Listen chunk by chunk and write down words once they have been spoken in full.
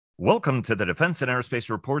Welcome to the Defense and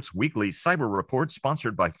Aerospace Report's weekly cyber report,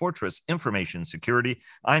 sponsored by Fortress Information Security.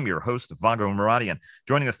 I'm your host, Vago Muradian.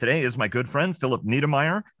 Joining us today is my good friend, Philip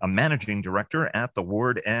Niedermeyer, a managing director at the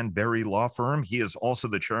Ward and Berry Law Firm. He is also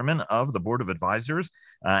the chairman of the Board of Advisors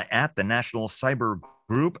at the National Cyber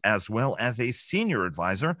Group, as well as a senior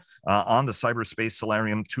advisor on the Cyberspace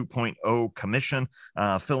Solarium 2.0 Commission.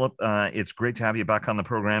 Philip, it's great to have you back on the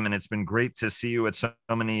program, and it's been great to see you at so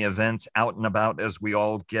many events out and about as we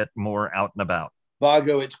all get more out and about.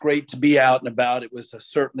 Vago, it's great to be out and about. It was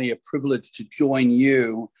certainly a privilege to join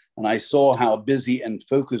you, and I saw how busy and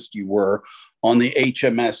focused you were on the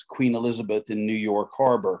HMS Queen Elizabeth in New York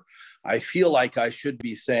Harbor. I feel like I should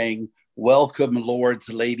be saying, welcome,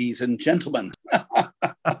 lords, ladies, and gentlemen.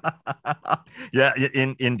 Yeah,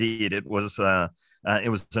 indeed. It was an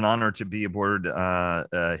honor to be aboard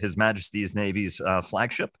His Majesty's Navy's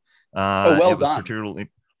flagship. Well it was done.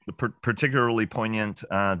 particularly poignant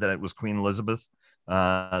that it was Queen Elizabeth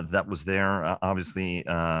that was there, obviously,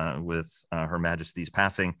 with Her Majesty's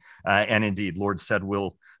passing, and indeed Lord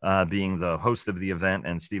Sedwill being the host of the event,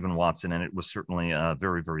 and Stephen Watson, and it was certainly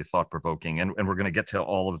very, very thought-provoking, and we're going to get to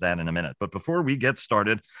all of that in a minute. But before we get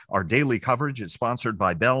started, our daily coverage is sponsored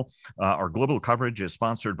by Bell. Our global coverage is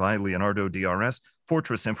sponsored by Leonardo DRS.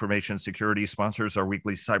 Fortress Information Security sponsors our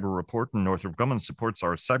weekly cyber report, and Northrop Grumman supports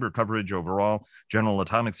our cyber coverage overall. General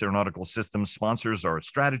Atomics Aeronautical Systems sponsors our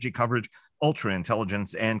strategy coverage. Ultra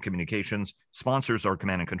Intelligence and Communications sponsors our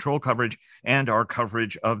command and control coverage, and our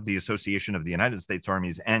coverage of the Association of the United States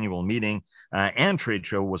Army's annual meeting and trade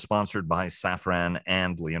show was sponsored by Safran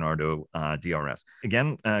and Leonardo DRS.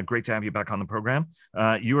 Again, great to have you back on the program.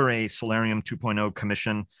 You are a Solarium 2.0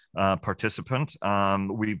 Commission participant.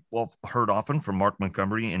 We've heard often from Mark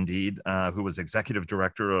Montgomery, indeed, who was executive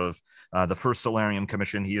director of the first Solarium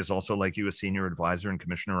Commission. He is also, like you, a senior advisor and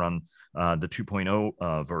commissioner on the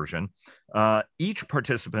 2.0 version. Each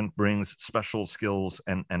participant brings special skills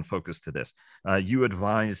and focus to this. You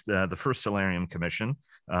advised the first Solarium Commission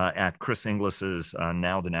at Chris Inglis's,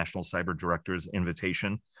 now the National Cyber Director's,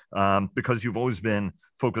 invitation, because you've always been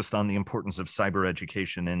focused on the importance of cyber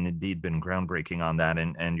education and indeed been groundbreaking on that.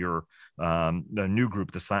 And your the new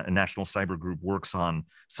group, the National Cyber Group, works on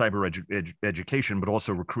cyber education, but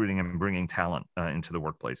also recruiting and bringing talent into the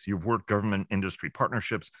workplace. You've worked government industry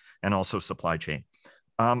partnerships and also supply chain.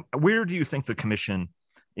 Where do you think the Commission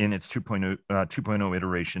in its 2.0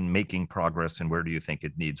 iteration making progress, and where do you think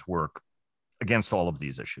it needs work against all of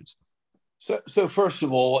these issues? So first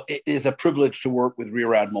of all, it is a privilege to work with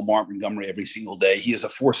Rear Admiral Mark Montgomery every single day. He is a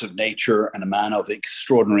force of nature and a man of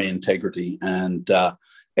extraordinary integrity. And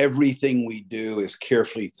everything we do is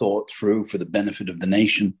carefully thought through for the benefit of the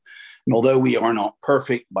nation. And although we are not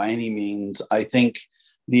perfect by any means, I think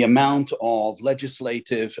the amount of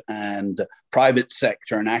legislative and private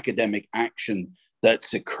sector and academic action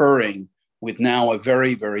that's occurring with now a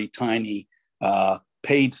very, very tiny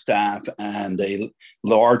paid staff and a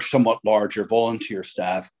somewhat larger volunteer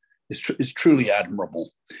staff is truly admirable.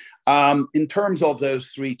 In terms of those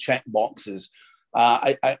three check boxes,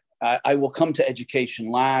 I will come to education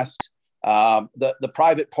last. The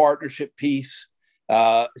private partnership piece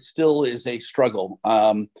still is a struggle.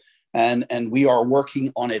 And we are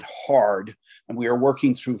working on it hard, and we are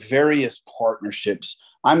working through various partnerships.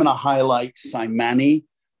 I'm going to highlight Symantec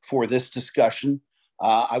for this discussion.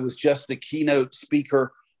 I was just the keynote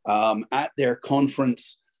speaker at their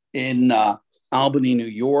conference in Albany, New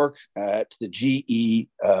York, at the GE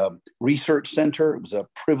Research Center. It was a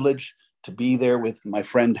privilege to be there with my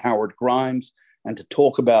friend Howard Grimes and to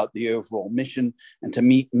talk about the overall mission and to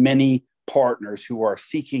meet many partners who are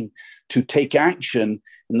seeking to take action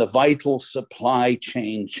in the vital supply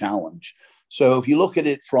chain challenge. So if you look at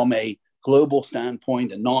it from a global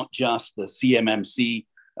standpoint and not just the CMMC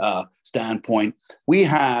standpoint, we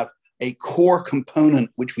have a core component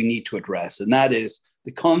which we need to address, and that is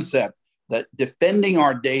the concept that defending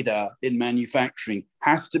our data in manufacturing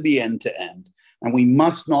has to be end-to-end, and we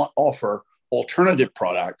must not offer alternative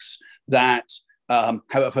products that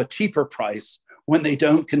have a cheaper price when they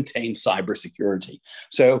don't contain cybersecurity.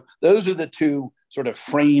 So those are the two sort of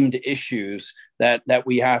framed issues that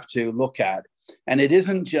we have to look at. And it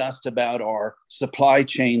isn't just about our supply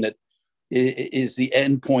chain that is the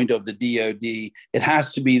end point of the DoD. It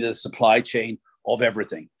has to be the supply chain of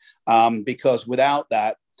everything, because without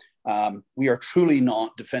that, we are truly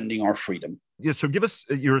not defending our freedom. Yeah, so give us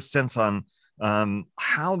your sense on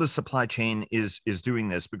how the supply chain is doing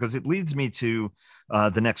this, because it leads me to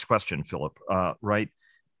the next question, Philip, right?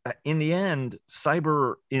 In the end,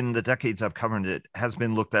 cyber, in the decades I've covered it, has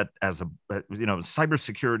been looked at as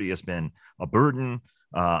cybersecurity has been a burden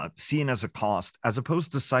seen as a cost, as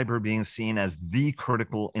opposed to cyber being seen as the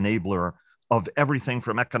critical enabler of everything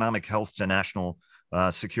from economic health to national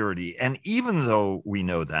security. And even though we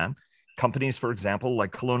know that, companies, for example,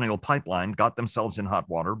 like Colonial Pipeline, got themselves in hot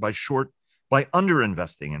water by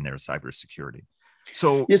underinvesting in their cybersecurity.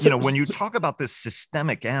 So, yes, when you talk about this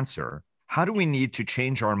systemic answer, how do we need to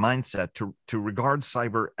change our mindset to regard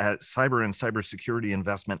cyber and cybersecurity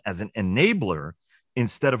investment as an enabler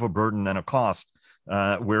instead of a burden and a cost,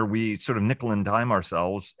 where we sort of nickel and dime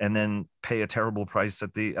ourselves and then pay a terrible price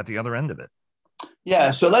at the other end of it?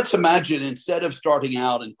 Yeah, so let's imagine instead of starting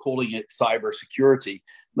out and calling it cybersecurity,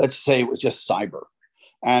 let's say it was just cyber.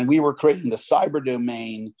 And we were creating the cyber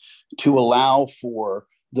domain to allow for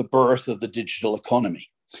the birth of the digital economy.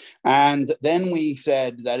 And then we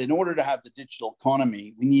said that in order to have the digital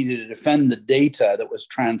economy, we needed to defend the data that was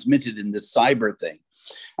transmitted in this cyber thing.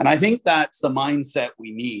 And I think that's the mindset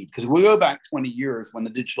we need, because we go back 20 years when the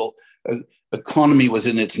digital economy was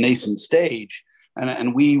in its nascent stage.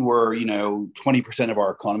 And we were, 20% of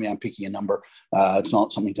our economy. I'm picking a number. It's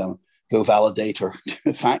not something to go validate or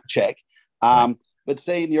fact check. But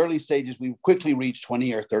say in the early stages, we quickly reached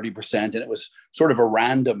 20 or 30%. And it was sort of a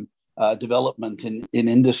random development in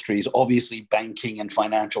industries. Obviously, banking and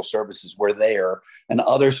financial services were there, and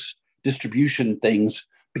other distribution things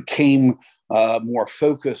became more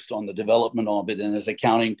focused on the development of it. And as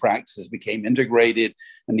accounting practices became integrated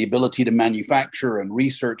and the ability to manufacture and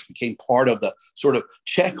research became part of the sort of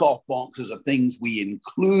check-off boxes of things we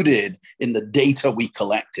included in the data we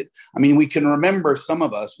collected. I mean, we can remember, some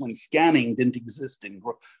of us, when scanning didn't exist in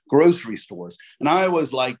grocery stores. And I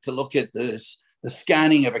always like to look at this, the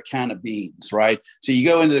scanning of a can of beans, right? So you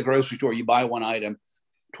go into the grocery store, you buy one item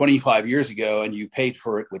 25 years ago, and you paid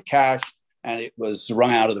for it with cash, and it was rung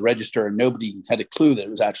out of the register and nobody had a clue that it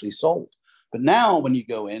was actually sold. But now when you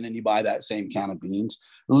go in and you buy that same can of beans,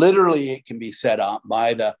 literally it can be set up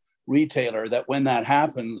by the retailer that when that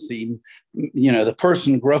happens, the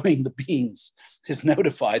person growing the beans is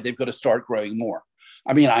notified they've got to start growing more.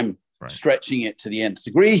 I mean, I'm stretching it to the nth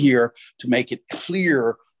degree here to make it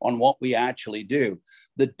clear on what we actually do.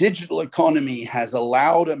 The digital economy has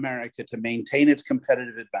allowed America to maintain its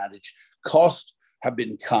competitive advantage. Costs have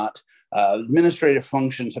been cut. Administrative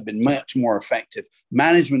functions have been much more effective.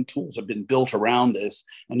 Management tools have been built around this.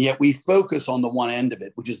 And yet we focus on the one end of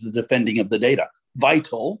it, which is the defending of the data.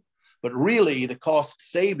 Vital, but really the cost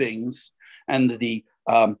savings and the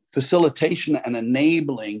facilitation and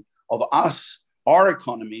enabling of us, our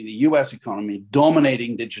economy, the US economy,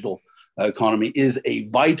 dominating digital economy, is a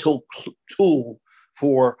vital tool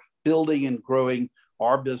for building and growing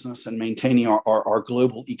our business and maintaining our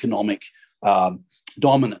global economic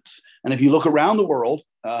dominance. And if you look around the world,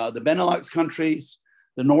 the Benelux countries,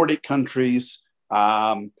 the Nordic countries,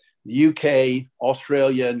 the UK,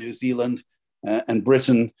 Australia, New Zealand, and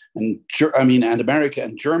Britain, and America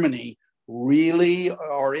and Germany really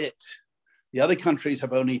are it. The other countries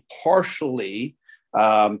have only partially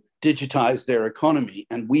digitized their economy,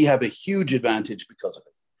 and we have a huge advantage because of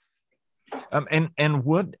it. And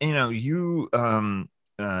what you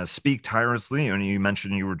speak tirelessly, and you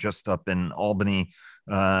mentioned you were just up in Albany,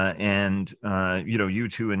 and you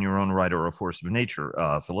too in your own right are a force of nature,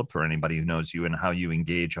 Philip, for anybody who knows you and how you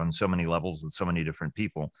engage on so many levels with so many different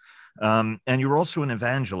people. And you're also an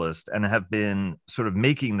evangelist and have been sort of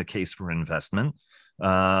making the case for investment.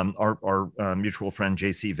 Our mutual friend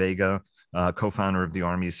JC Vega, co-founder of the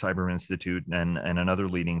Army's Cyber Institute, and another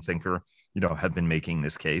leading thinker, have been making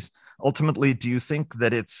this case. Ultimately, do you think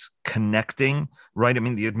that it's connecting, right? I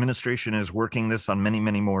mean, the administration is working this on many,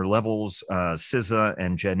 many more levels. CISA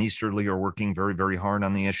and Jen Easterly are working very, very hard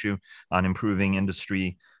on the issue, on improving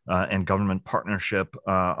industry and government partnership,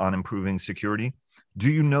 on improving security. Do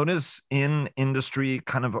you notice in industry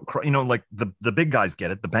kind of, like the big guys get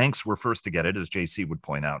it? The banks were first to get it, as JC would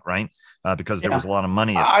point out, right? Because there was a lot of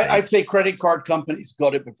money at stake. I'd say credit card companies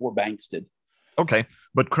got it before banks did. Okay,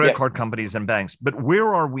 but credit card companies and banks. But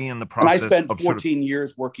where are we in the process? And I spent 14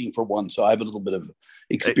 years working for one, so I have a little bit of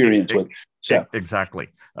experience with it. So. Exactly.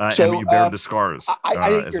 And you bear the scars.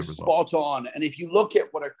 I think you're spot on. And if you look at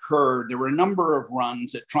what occurred, there were a number of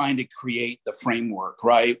runs at trying to create the framework,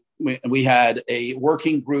 right? We had a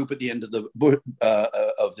working group at the end of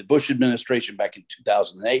the Bush administration back in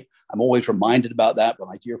 2008. I'm always reminded about that by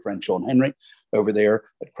my dear friend Sean Henry over there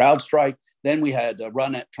at CrowdStrike. Then we had a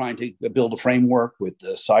run at trying to build a framework with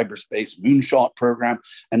the cyberspace moonshot program.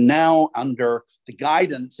 And now, under the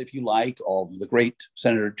guidance, if you like, of the great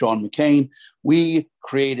Senator John McCain, we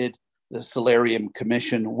created the Solarium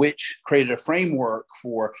Commission, which created a framework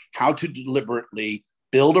for how to deliberately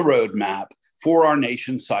build a roadmap for our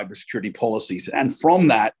nation's cybersecurity policies. And from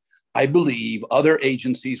that, I believe other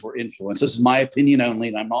agencies were influenced. This is my opinion only,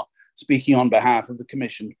 and I'm not speaking on behalf of the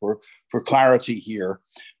commission for clarity here.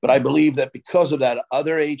 But I believe that because of that,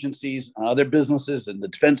 other agencies and other businesses and the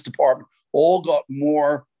Defense Department all got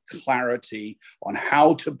more clarity on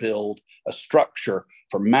how to build a structure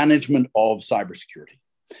for management of cybersecurity.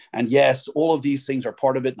 And yes, all of these things are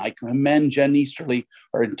part of it. And I commend Jen Easterly,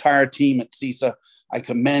 our entire team at CISA. I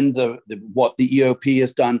commend what the EOP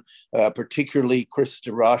has done, particularly Chris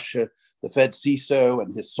DeRush, the Fed CISO,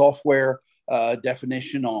 and his software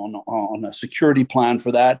definition on a security plan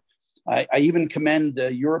for that. I even commend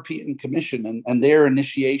the European Commission and their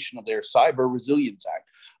initiation of their Cyber Resilience Act.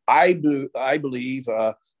 I believe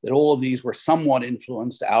that all of these were somewhat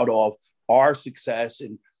influenced out of our success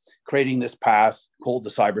in creating this path called the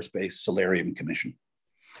Cyberspace Solarium Commission.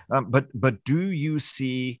 But do you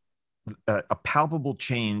see a palpable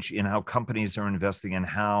change in how companies are investing and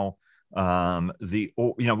how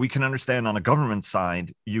we can understand on a government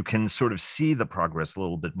side, you can sort of see the progress a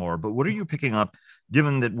little bit more, but what are you picking up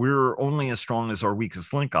given that we're only as strong as our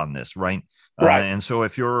weakest link on this, right? Right. And so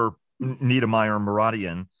if you're Niedermeyer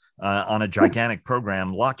Muradian on a gigantic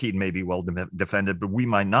program, Lockheed may be well defended, but we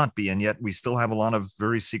might not be. And yet we still have a lot of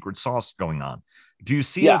very secret sauce going on. Do you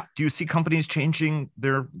see companies changing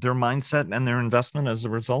their mindset and their investment as a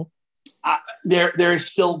result? There are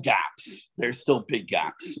still gaps. There's still big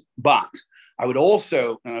gaps. But I would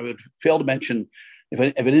also, and I would fail to mention, if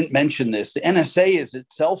I didn't mention this, the NSA is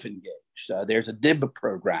itself engaged. There's a DIB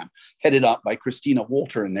program headed up by Christina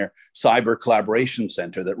Walter in their Cyber Collaboration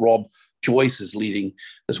Center that Rob Joyce is leading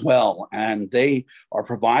as well. And they are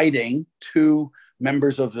providing to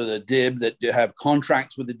members of the DIB that have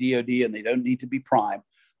contracts with the DoD and they don't need to be prime,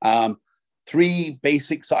 3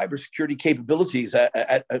 basic cybersecurity capabilities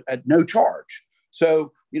at no charge.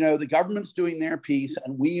 So, the government's doing their piece,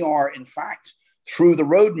 and we are, in fact, through the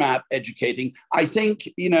roadmap educating. I think,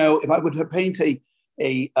 if I would paint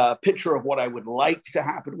a picture of what I would like to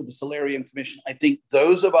happen with the Solarium Commission, I think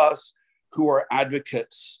those of us who are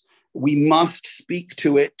advocates, we must speak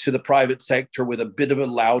to the private sector with a bit of a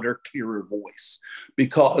louder, clearer voice.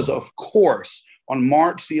 Because, of course, on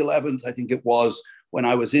March the 11th, I think it was, when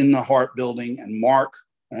I was in the Hart building and Mark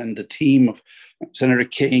and the team of Senator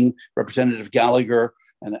King, Representative Gallagher,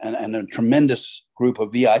 and a tremendous group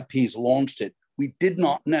of VIPs launched it, we did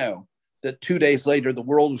not know that 2 days later, the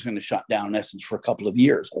world was going to shut down, in essence, for a couple of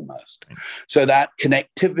years almost. So that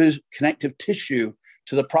connective tissue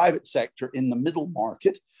to the private sector in the middle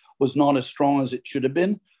market was not as strong as it should have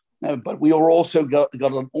been. But we also got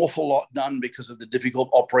an awful lot done because of the difficult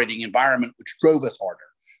operating environment, which drove us harder.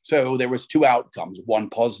 So there was 2 outcomes, one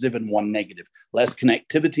positive and one negative. Less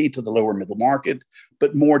connectivity to the lower middle market,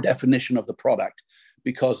 but more definition of the product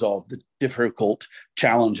because of the difficult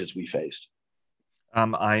challenges we faced.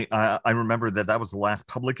 I remember that was the last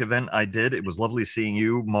public event I did. It was lovely seeing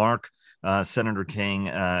you, Mark, Senator King,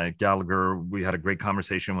 Gallagher. We had a great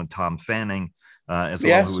conversation with Tom Fanning as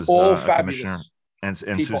well, who was a commissioner, and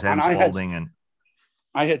Suzanne Spalding.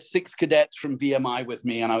 I had 6 cadets from VMI with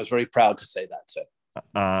me, and I was very proud to say that. So.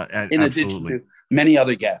 In addition to many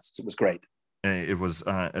other guests, it was great. It was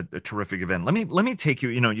a terrific event. Let me take you.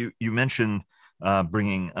 You mentioned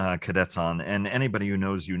bringing cadets on, and anybody who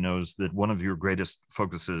knows you knows that one of your greatest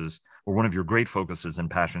focuses, or one of your great focuses and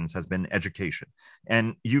passions, has been education.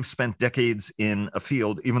 And you've spent decades in a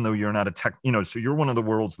field, even though you're not a tech. So you're one of the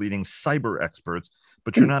world's leading cyber experts,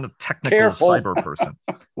 but you're not a technical cyber person.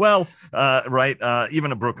 Well, right.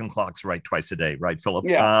 Even a broken clock's right twice a day, right, Philip?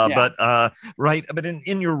 Yeah. But right. But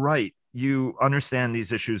in your right, you understand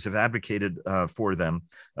these issues, have advocated for them.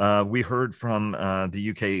 We heard from the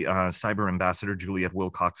UK cyber ambassador, Juliette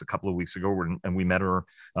Wilcox, a couple of weeks ago, and we met her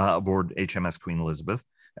aboard HMS Queen Elizabeth.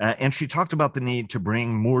 And she talked about the need to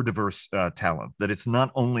bring more diverse talent, that it's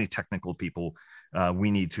not only technical people we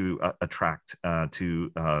need to attract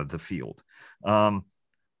to the field.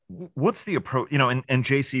 What's the approach, and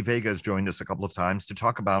JC Vega has joined us a couple of times to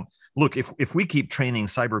talk about, look, if we keep training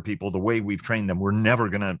cyber people the way we've trained them, we're never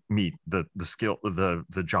going to meet the skill,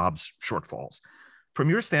 the jobs shortfalls. From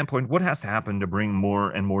your standpoint, what has to happen to bring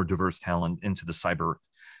more and more diverse talent into the cyber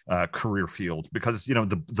career field? Because,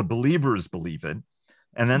 the believers believe it.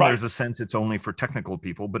 And then there's a sense it's only for technical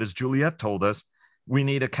people. But as Juliette told us, we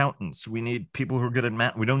need accountants. We need people who are good at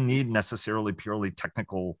math. We don't need necessarily purely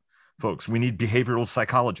technical folks. We need behavioral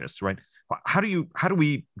psychologists, right? How do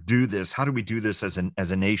we do this? How do we do this as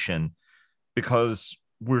a nation? Because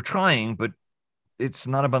we're trying, but it's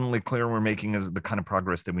not abundantly clear we're making the kind of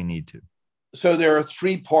progress that we need to. So there are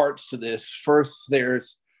 3 parts to this. First,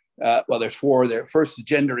 there's well, there's four there. First, the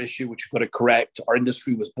gender issue, which we've got to correct. Our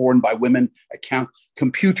industry was born by women.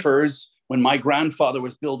 Computers, when my grandfather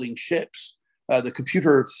was building ships, the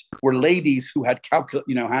computers were ladies who had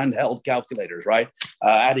handheld calculators, right?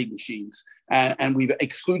 Adding machines. And we've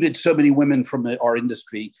excluded so many women from our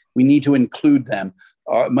industry. We need to include them.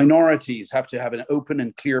 Minorities have to have an open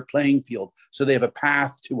and clear playing field so they have a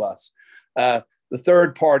path to us. The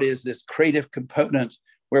third part is this creative component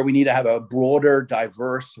where we need to have a broader,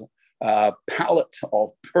 diverse palette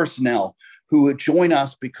of personnel who would join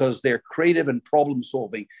us because their creative and problem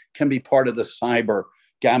solving can be part of the cyber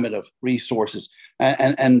gamut of resources.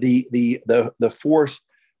 And the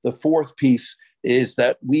fourth piece is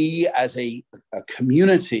that we as a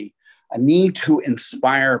community need to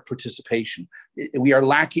inspire participation. We are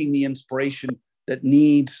lacking the inspiration that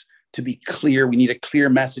needs to be clear. We need a clear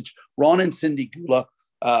message. Ron and Cindy Gula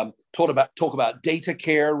talk about data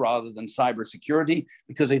care rather than cybersecurity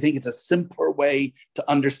because they think it's a simpler way to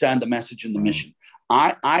understand the message and the mission.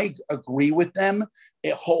 I agree with them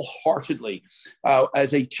wholeheartedly.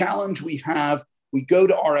 As a challenge we go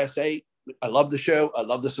to RSA. I love the show. I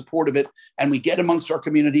love the support of it. And we get amongst our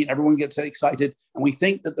community and everyone gets excited. And we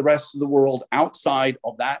think that the rest of the world outside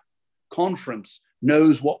of that conference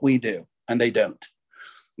knows what we do, and they don't.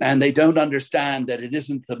 And they don't understand that it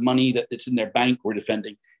isn't the money that's in their bank we're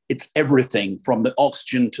defending. It's everything from the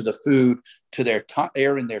oxygen to the food to their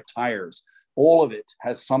air in their tires. All of it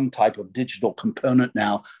has some type of digital component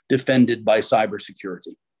now defended by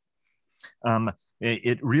cybersecurity.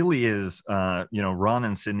 It really is, Ron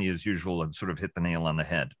and Sydney, as usual, have sort of hit the nail on the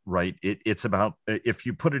head, right? It's about, if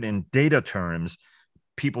you put it in data terms,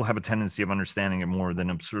 people have a tendency of understanding it more than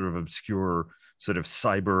a sort of obscure sort of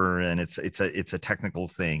cyber, and it's a technical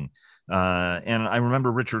thing. And I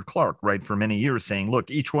remember Richard Clark, right, for many years saying,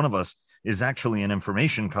 look, each one of us is actually an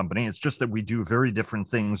information company. It's just that we do very different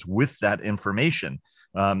things with that information.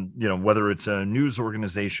 Whether it's a news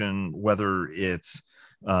organization, whether it's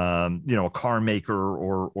a car maker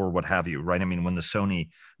or what have you, right? I mean, when the Sony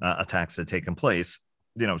attacks had taken place,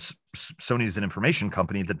 Sony is an information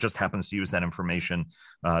company that just happens to use that information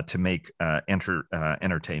to make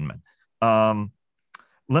entertainment.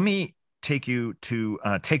 Let me take you to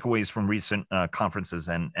takeaways from recent conferences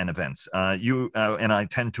and events. You and I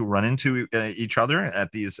tend to run into each other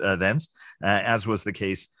at these events, as was the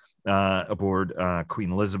case aboard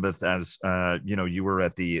Queen Elizabeth, as you were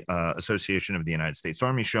at the Association of the United States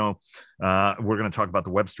Army show. We're going to talk about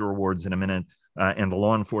the Webster Awards in a minute and the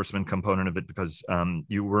law enforcement component of it, because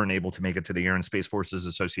you weren't able to make it to the Air and Space Forces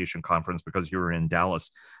Association conference because you were in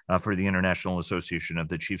Dallas for the International Association of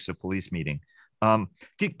the Chiefs of Police meeting.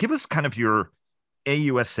 Give us kind of your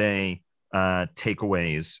AUSA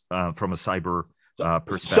takeaways from a cyber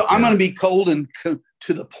perspective. So I'm going to be cold and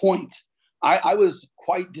to the point. I was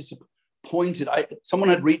quite disappointed. Someone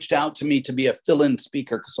had reached out to me to be a fill-in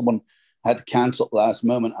speaker because someone had to cancel at the last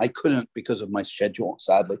moment. I couldn't because of my schedule,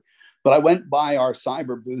 sadly. But I went by our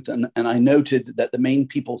cyber booth and I noted that the main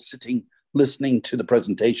people sitting listening to the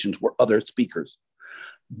presentations were other speakers.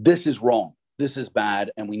 This is wrong. This is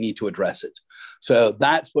bad, and we need to address it. So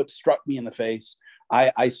that's what struck me in the face.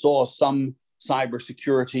 I saw some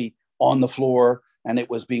cybersecurity on the floor, and it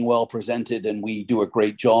was being well presented, and we do a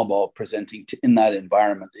great job of presenting in that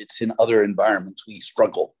environment. It's in other environments we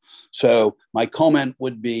struggle. So my comment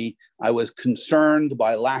would be, I was concerned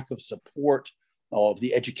by lack of support of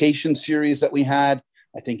the education series that we had.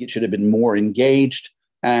 I think it should have been more engaged,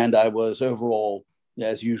 and I was overall,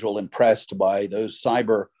 as usual, impressed by those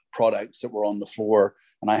cyber products that were on the floor.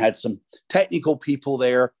 And I had some technical people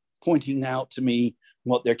there pointing out to me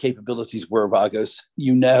what their capabilities were, Vagos.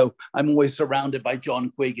 I'm always surrounded by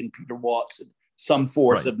John Quigg and Peter Watts and some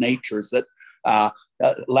force of natures that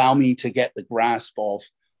allow me to get the grasp of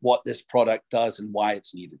what this product does and why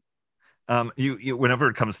it's needed. You whenever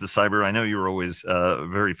it comes to cyber, I know you're always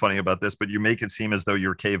very funny about this, but you make it seem as though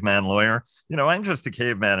you're a caveman lawyer. I'm just a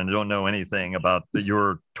caveman and don't know anything about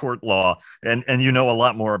your tort law, and you know a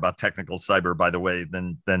lot more about technical cyber, by the way,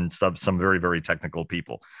 than some very, very technical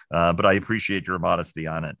people. But I appreciate your modesty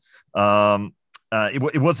on it.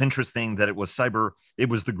 It was interesting that it was cyber. It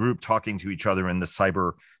was the group talking to each other in the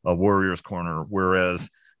cyber warriors corner, whereas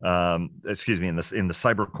in the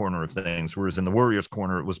cyber corner of things, whereas in the warriors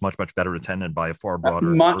corner, it was much, much better attended by a far broader.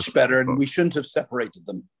 Much better. And we shouldn't have separated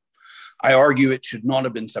them. I argue it should not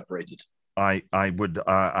have been separated. I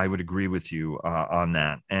would agree with you on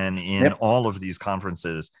that. And in all of these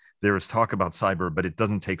conferences, there is talk about cyber, but it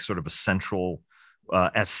doesn't take sort of as central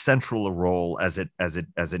a role as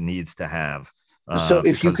it needs to have. So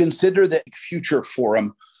if you consider the Future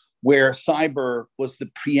Forum, where cyber was the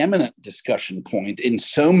preeminent discussion point in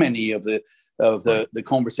so many of the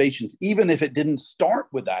conversations, even if it didn't start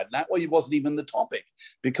with that. And that way, it wasn't even the topic,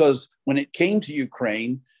 because when it came to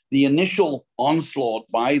Ukraine, the initial onslaught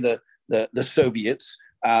by the Soviets,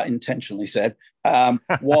 intentionally said,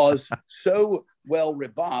 was so well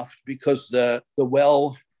rebuffed because the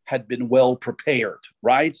well had been well prepared,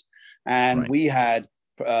 right? And we had,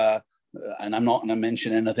 and I'm not going to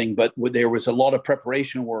mention anything, but there was a lot of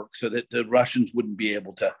preparation work so that the Russians wouldn't be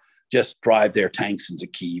able to just drive their tanks into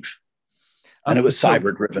Kyiv. And it was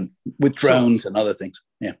cyber driven with drones and other things.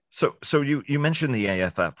 Yeah. So you mentioned the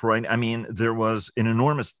AFF, right? I mean, there was an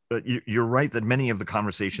enormous. You're right that many of the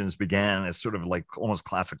conversations began as sort of like almost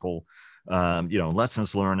classical,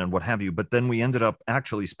 lessons learned and what have you. But then we ended up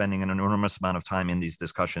actually spending an enormous amount of time in these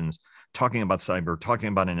discussions, talking about cyber, talking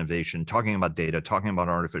about innovation, talking about data, talking about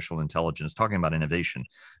artificial intelligence, talking about innovation,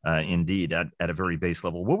 indeed, at a very base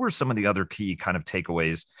level. What were some of the other key kind of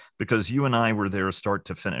takeaways? Because you and I were there start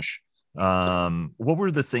to finish. What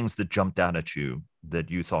were the things that jumped out at you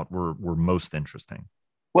that you thought were most interesting?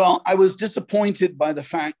 Well, I was disappointed by the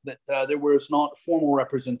fact that there was not formal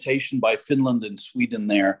representation by Finland and Sweden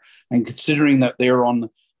there. And considering that they're on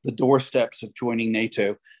the doorsteps of joining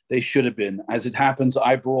NATO, they should have been. As it happens,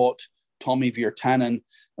 I brought Tommi Virtanen,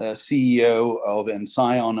 CEO of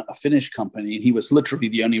Ension, a Finnish company, and he was literally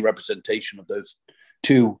the only representation of those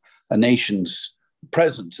two nations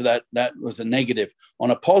present. So that was a negative.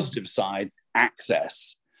 On a positive side,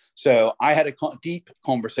 access. So I had a deep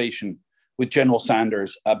conversation with General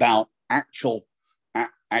Sanders about actual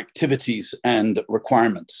activities and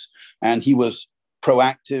requirements. And he was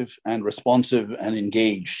proactive and responsive and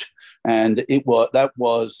engaged. And that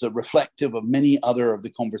was reflective of many other of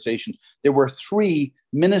the conversations. There were 3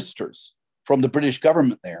 ministers from the British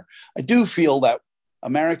government there. I do feel that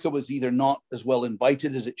America was either not as well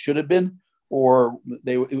invited as it should have been, or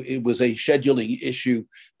it was a scheduling issue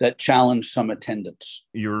that challenged some attendance.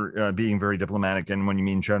 You're being very diplomatic. And when you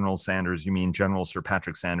mean General Sanders, you mean General Sir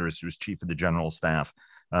Patrick Sanders, who's chief of the general staff.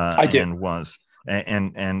 I did. And was.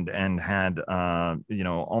 And had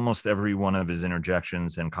almost every one of his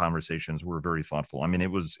interjections and conversations were very thoughtful. I mean,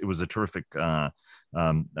 it was a terrific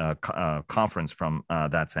conference from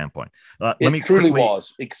that standpoint. It truly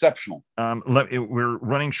was exceptional. We're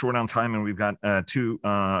running short on time, and we've got 2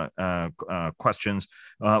 questions.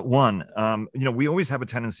 One, we always have a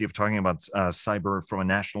tendency of talking about cyber from a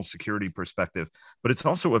national security perspective, but it's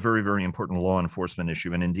also a very, very important law enforcement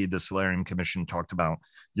issue. And indeed, the Solarium Commission talked about,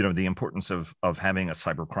 the importance of having a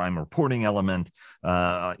cybercrime reporting element,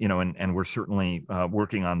 and we're certainly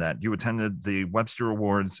working on that. You attended the Webster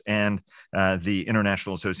Awards and the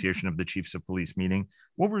International Association of the Chiefs of Police meeting.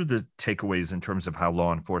 What were the takeaways in terms of how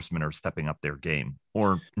law enforcement are stepping up their game,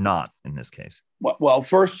 or not in this case? Well,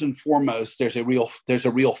 first and foremost, there's a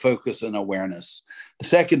real focus and awareness. The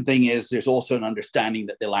second thing is there's also an understanding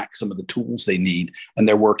that they lack some of the tools they need, and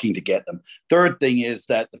they're working to get them. Third thing is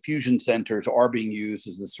that the fusion centers are being used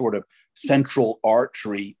as the sort of central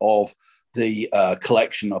artery of the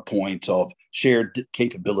collection of points of shared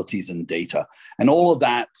capabilities and data. And all of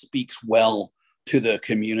that speaks well to the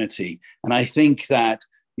community. And I think that,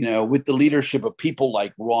 with the leadership of people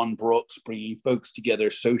like Ron Brooks, bringing folks together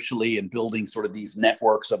socially and building sort of these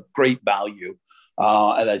networks of great value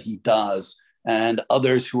that he does, and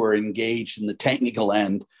others who are engaged in the technical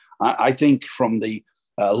end, I think from the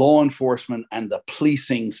law enforcement and the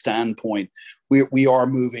policing standpoint, we are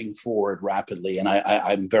moving forward rapidly, and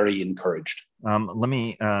I'm very encouraged. Let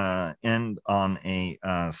me end on a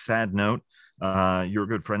sad note. Your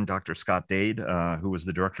good friend, Dr. Scott Dade, who was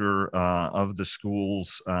the director of the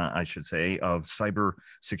schools, of cyber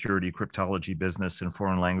security, cryptology, business, and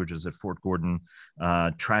foreign languages at Fort Gordon,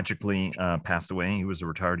 tragically passed away. He was a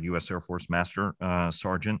retired U.S. Air Force Master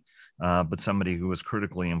Sergeant, but somebody who was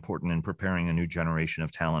critically important in preparing a new generation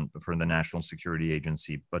of talent for the National Security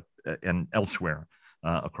Agency, and elsewhere.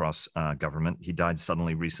 Across government. He died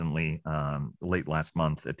suddenly recently, late last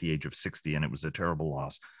month at the age of 60, and it was a terrible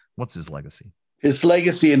loss. What's his legacy? His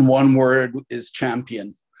legacy in one word is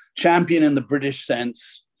champion. Champion in the British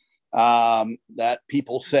sense, that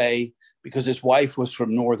people say, because his wife was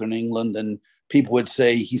from Northern England, and people would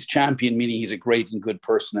say he's champion, meaning he's a great and good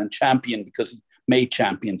person, and champion because he made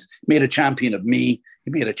champions. He made a champion of me. He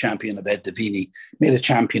made a champion of Ed Davini. Made a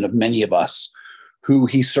champion of many of us who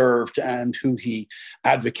he served and who he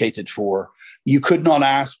advocated for. You could not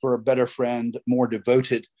ask for a better friend, more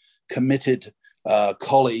devoted, committed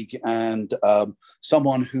colleague, and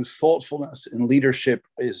someone whose thoughtfulness and leadership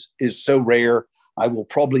is so rare, I will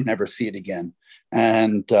probably never see it again.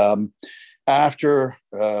 And after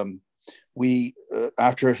we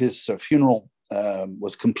after his funeral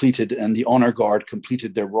was completed and the honor guard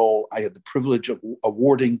completed their role, I had the privilege of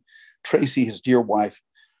awarding Tracy, his dear wife,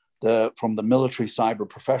 from the Military Cyber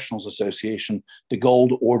Professionals Association, the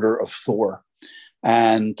Gold Order of Thor.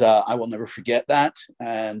 And I will never forget that.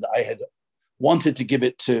 And I had wanted to give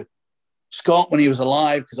it to Scott when he was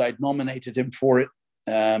alive because I'd nominated him for it.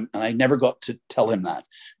 And I never got to tell him that.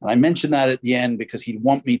 And I mentioned that at the end because he'd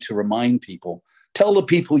want me to remind people, tell the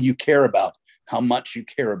people you care about how much you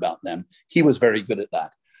care about them. He was very good at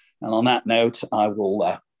that. And on that note, I will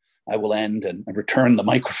end and return the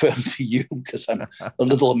microphone to you because I'm a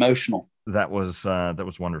little emotional. That was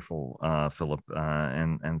wonderful, Philip,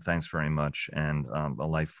 and thanks very much. And a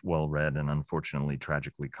life well read and unfortunately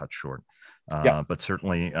tragically cut short. But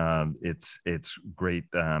certainly, it's great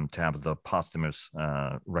to have the posthumous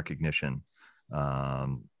recognition,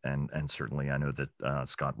 and certainly I know that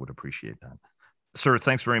Scott would appreciate that. Sir,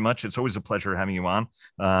 thanks very much. It's always a pleasure having you on.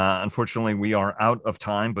 Unfortunately, we are out of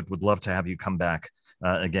time, but would love to have you come back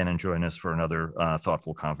again and join us for another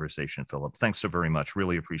thoughtful conversation, Philip. Thanks so very much.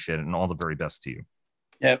 Really appreciate it, and all the very best to you.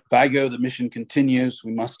 Yeah, Vigo, the mission continues.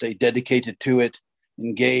 We must stay dedicated to it,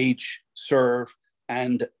 engage, serve,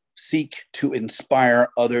 and seek to inspire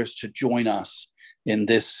others to join us in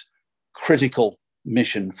this critical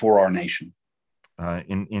mission for our nation.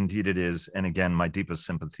 Indeed it is. And again, my deepest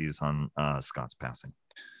sympathies on Scott's passing.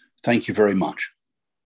 Thank you very much.